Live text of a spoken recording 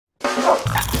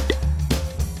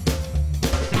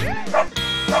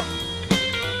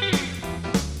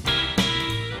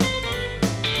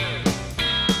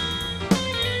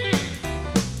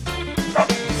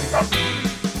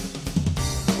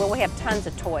tons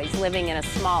of toys, living in a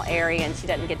small area, and she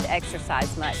doesn't get to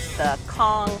exercise much. The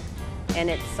Kong, and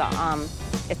it's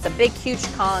a big, huge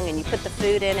Kong, and you put the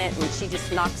food in it, and she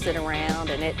just knocks it around,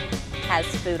 and it has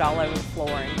food all over the floor,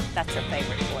 and that's her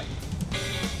favorite toy.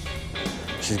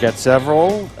 She's got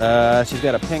several. She's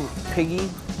got a pink piggy.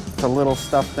 It's a little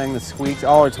stuffed thing that squeaks.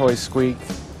 All her toys squeak.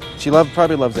 She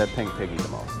probably loves that pink piggy the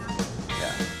most.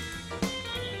 Yeah.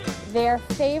 Their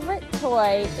favorite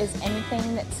toy is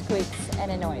anything that squeaks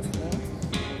and annoys me.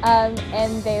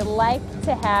 And they like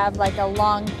to have like a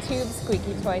long tube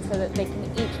squeaky toy so that they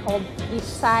can each hold each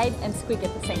side and squeak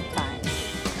at the same time.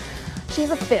 She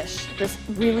has a fish, this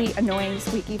really annoying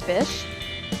squeaky fish.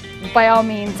 By all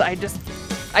means, I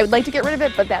would like to get rid of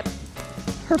it, but that's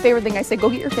her favorite thing. I say, go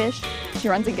get your fish. She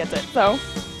runs and gets it, so.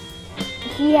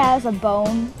 He has a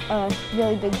bone, a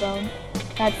really big bone.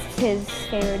 That's his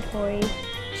favorite toy.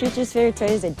 Chooch's favorite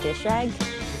toy is a dish rag.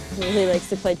 He really likes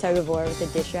to play tug of war with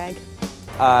a dish rag.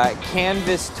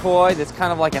 Canvas toy that's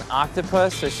kind of like an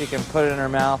octopus, so she can put it in her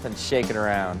mouth and shake it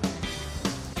around.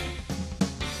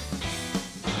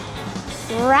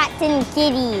 Rat and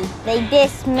Kitty, they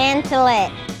dismantle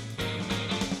it.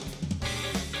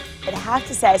 I'd have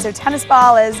to say, so tennis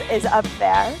ball is up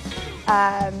there,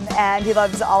 and he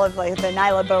loves all of like the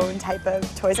Nyla bone type of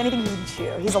toys, anything he can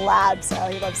chew. He's a lab, so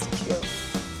he loves to chew.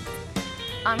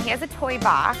 He has a toy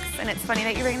box, and it's funny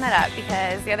that you bring that up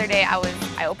because the other day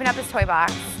I opened up his toy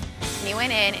box, and he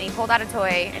went in and he pulled out a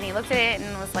toy and he looked at it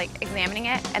and was like examining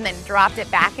it, and then dropped it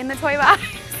back in the toy box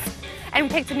and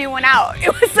picked a new one out.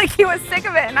 It was like he was sick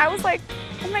of it, and I was like,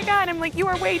 oh my God, I'm like, you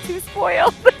are way too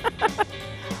spoiled.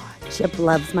 Chip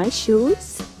loves my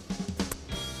shoes,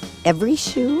 every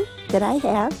shoe that I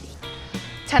have.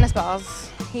 Tennis balls.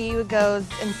 He goes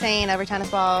insane over tennis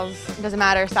balls. It doesn't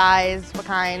matter size, what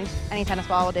kind, any tennis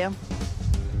ball will do.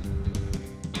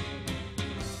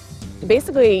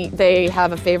 Basically, they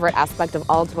have a favorite aspect of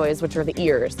all toys, which are the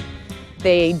ears.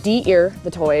 They de-ear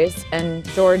the toys, and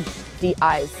George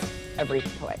de-eyes every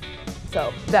toy.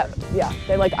 So that, yeah,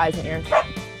 they like eyes and ears.